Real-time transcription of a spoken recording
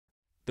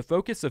The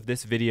focus of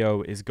this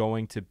video is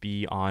going to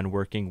be on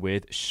working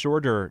with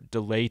shorter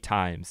delay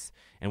times,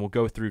 and we'll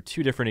go through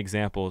two different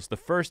examples. The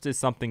first is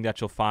something that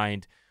you'll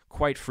find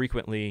quite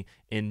frequently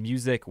in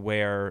music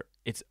where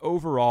it's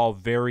overall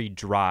very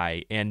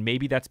dry, and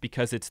maybe that's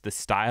because it's the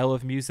style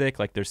of music.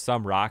 Like there's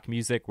some rock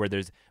music where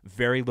there's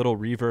very little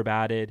reverb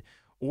added,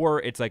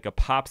 or it's like a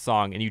pop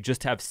song and you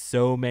just have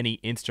so many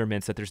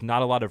instruments that there's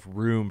not a lot of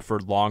room for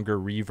longer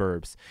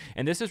reverbs.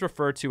 And this is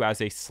referred to as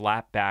a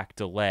slapback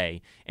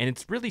delay. And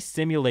it's really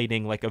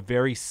simulating like a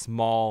very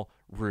small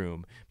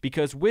room,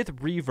 because with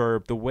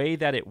reverb, the way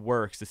that it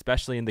works,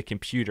 especially in the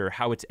computer,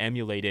 how it's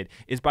emulated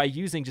is by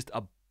using just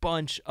a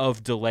bunch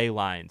of delay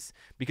lines.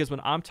 Because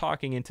when I'm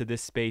talking into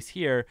this space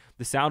here,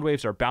 the sound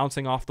waves are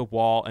bouncing off the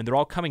wall and they're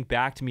all coming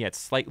back to me at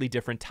slightly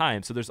different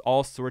times. So there's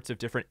all sorts of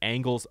different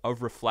angles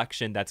of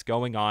reflection that's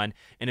going on,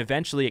 and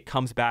eventually it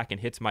comes back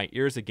and hits my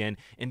ears again,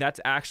 and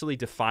that's actually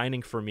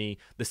defining for me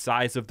the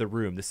size of the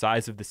room, the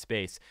size of the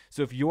space.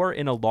 So if you're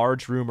in a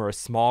large room or a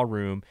small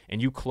room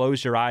and you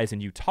close your eyes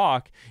and you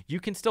talk, you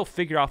can still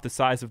figure out the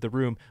size of the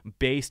room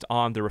based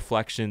on the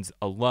reflections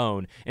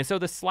alone. And so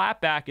the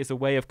slapback is a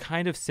way of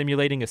kind of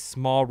simulating a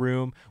small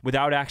room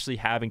without actually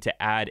having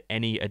to add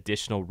any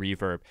additional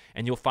reverb.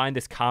 And you'll find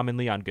this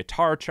commonly on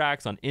guitar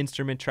tracks, on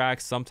instrument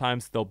tracks.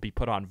 Sometimes they'll be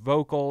put on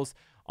vocals,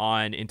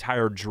 on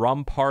entire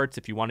drum parts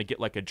if you want to get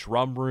like a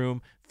drum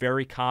room.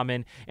 Very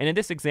common. And in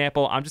this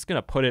example, I'm just going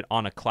to put it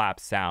on a clap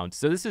sound.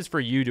 So this is for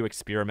you to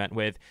experiment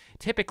with.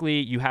 Typically,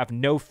 you have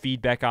no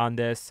feedback on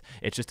this.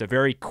 It's just a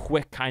very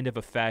quick kind of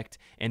effect.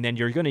 And then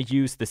you're going to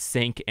use the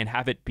sync and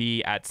have it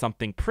be at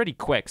something pretty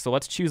quick. So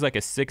let's choose like a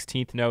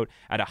 16th note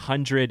at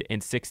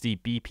 160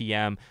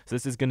 BPM. So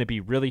this is going to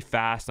be really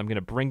fast. I'm going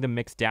to bring the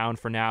mix down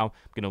for now.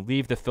 I'm going to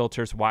leave the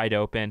filters wide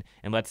open,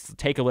 and let's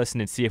take a listen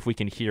and see if we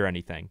can hear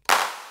anything.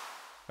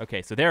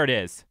 Okay, so there it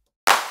is.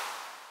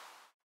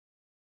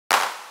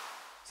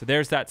 So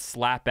there's that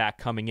slapback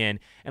coming in.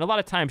 And a lot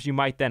of times you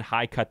might then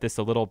high cut this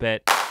a little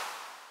bit.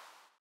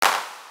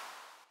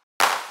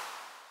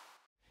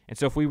 And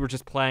so if we were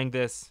just playing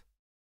this,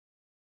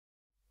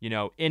 you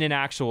know, in an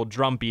actual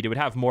drum beat, it would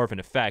have more of an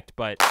effect,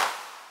 but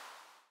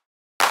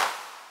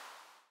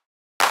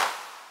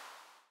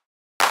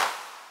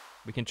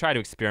we can try to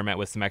experiment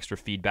with some extra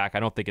feedback. I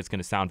don't think it's going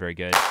to sound very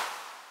good.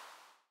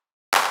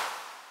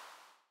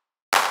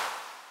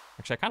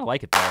 Actually, I kind of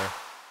like it there,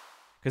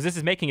 because this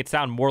is making it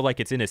sound more like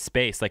it's in a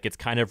space, like it's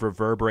kind of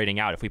reverberating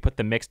out. If we put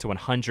the mix to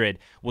 100,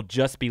 we'll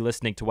just be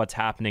listening to what's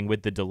happening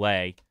with the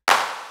delay.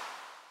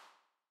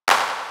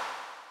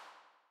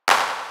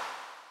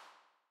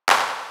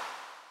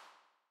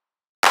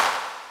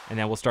 And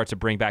then we'll start to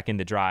bring back in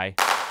the dry.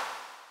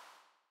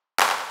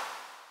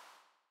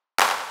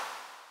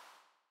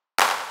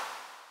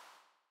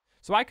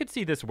 So I could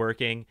see this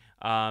working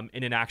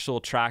in an actual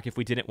track if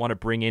we didn't want to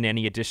bring in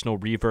any additional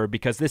reverb,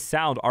 because this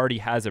sound already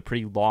has a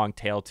pretty long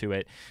tail to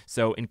it.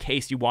 So in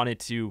case you wanted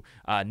to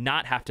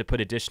not have to put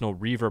additional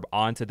reverb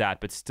onto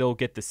that, but still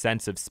get the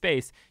sense of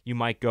space, you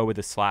might go with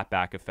a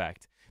slapback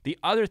effect. The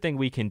other thing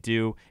we can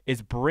do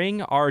is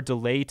bring our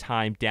delay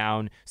time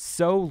down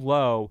so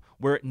low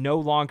where it no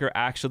longer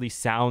actually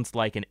sounds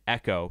like an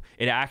echo.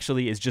 It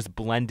actually is just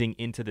blending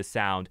into the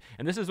sound.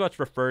 And this is what's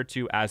referred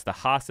to as the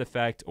Haas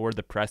Effect or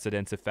the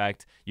Precedence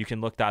Effect. You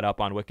can look that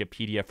up on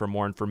Wikipedia for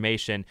more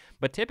information.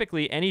 But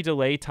typically, any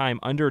delay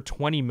time under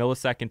 20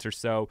 milliseconds or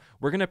so,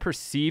 we're going to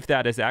perceive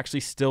that as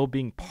actually still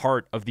being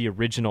part of the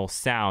original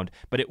sound.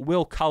 But it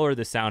will color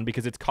the sound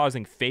because it's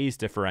causing phase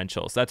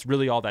differentials. That's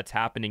really all that's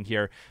happening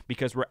here,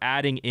 because we're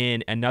adding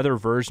in another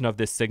version of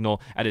this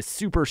signal at a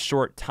super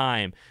short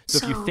time. So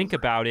if you think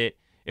about it,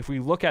 if we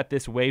look at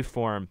this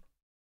waveform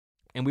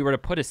and we were to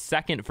put a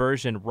second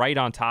version right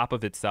on top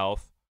of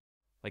itself,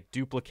 like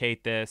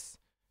duplicate this,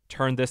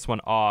 turn this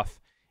one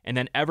off, and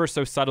then ever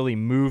so subtly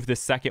move the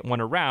second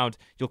one around,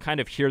 you'll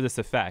kind of hear this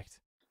effect.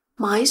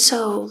 My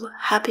soul,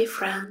 happy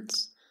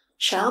friends,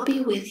 shall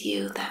be with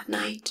you that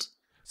night.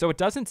 So it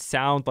doesn't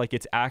sound like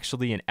it's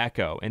actually an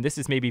echo, and this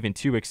is maybe even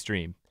too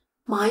extreme.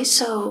 My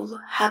soul,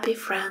 happy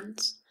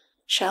friends,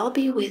 shall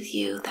be with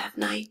you that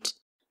night.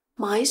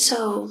 My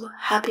soul,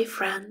 happy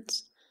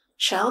friends,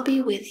 shall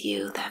be with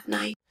you that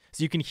night.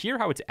 So you can hear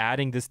how it's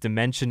adding this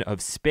dimension of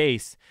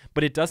space,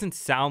 but it doesn't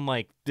sound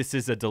like this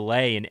is a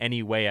delay in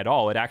any way at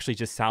all. It actually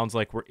just sounds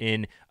like we're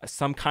in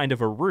some kind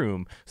of a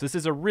room. So this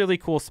is a really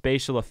cool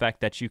spatial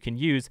effect that you can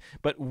use.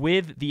 But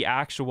with the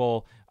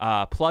actual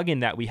plugin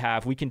that we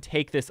have, we can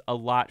take this a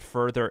lot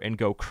further and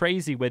go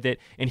crazy with it.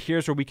 And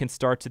here's where we can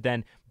start to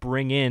then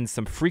bring in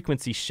some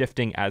frequency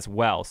shifting as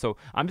well. So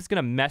I'm just going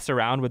to mess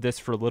around with this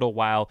for a little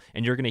while,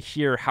 and you're going to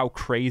hear how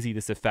crazy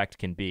this effect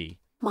can be.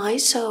 My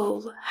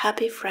soul,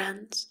 happy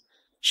friends,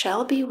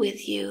 shall be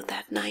with you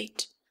that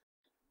night.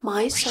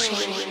 My soul,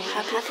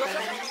 happy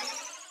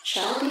friends,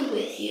 shall be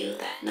with you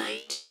that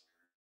night.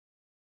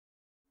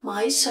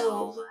 My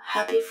soul,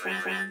 happy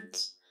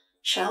friends,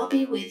 shall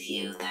be with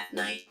you that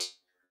night.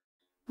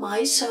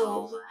 My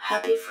soul,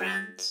 happy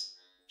friends,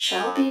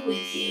 shall be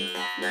with you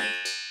that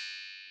night.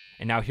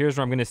 And now here's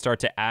where I'm going to start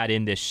to add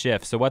in this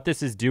shift. So what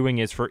this is doing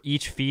is for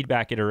each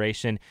feedback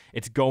iteration,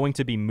 it's going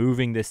to be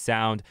moving this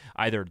sound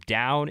either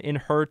down in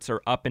hertz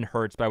or up in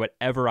hertz by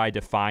whatever I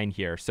define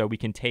here. So we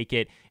can take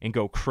it and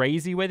go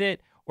crazy with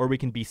it, or we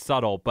can be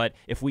subtle. But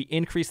if we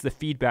increase the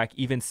feedback,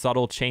 even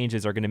subtle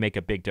changes are going to make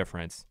a big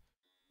difference.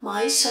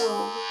 My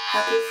soul,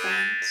 happy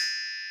friends,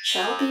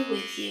 shall be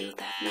with you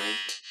that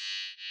night.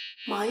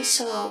 My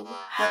soul,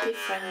 happy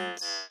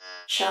friends,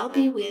 shall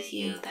be with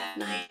you that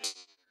night.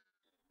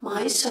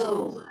 My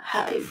soul,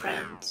 happy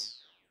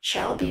friends,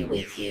 shall be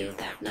with you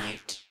that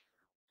night.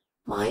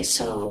 My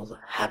soul,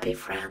 happy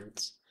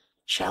friends,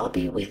 shall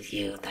be with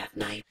you that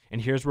night.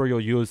 And here's where you'll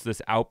use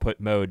this output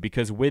mode,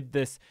 because with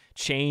this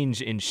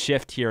change in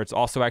shift here, it's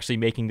also actually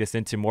making this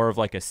into more of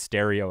like a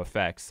stereo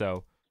effect.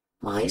 So,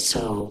 my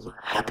soul,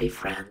 happy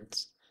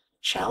friends,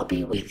 shall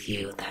be with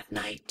you that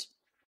night.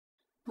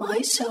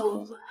 My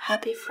soul,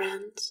 happy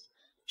friends,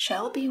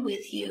 shall be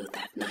with you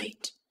that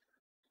night.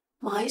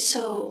 My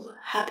soul,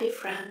 happy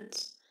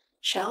friends,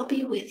 shall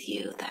be with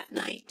you that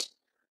night.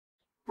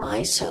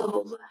 My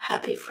soul,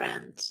 happy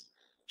friends,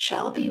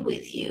 shall be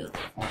with you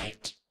that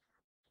night.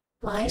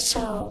 My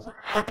soul,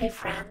 happy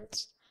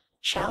friends,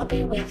 shall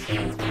be with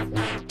you that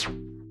night.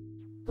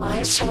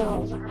 My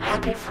soul,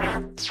 happy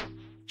friends,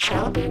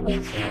 shall be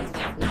with you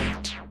that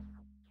night.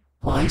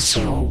 My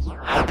soul,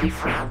 happy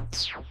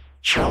friends,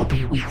 shall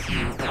be with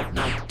you that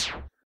night.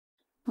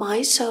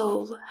 My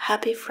soul,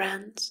 happy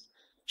friends,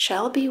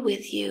 shall be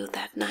with you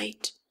that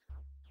night.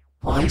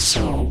 My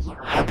soul,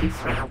 happy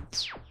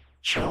friends,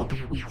 shall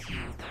be with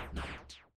you that night.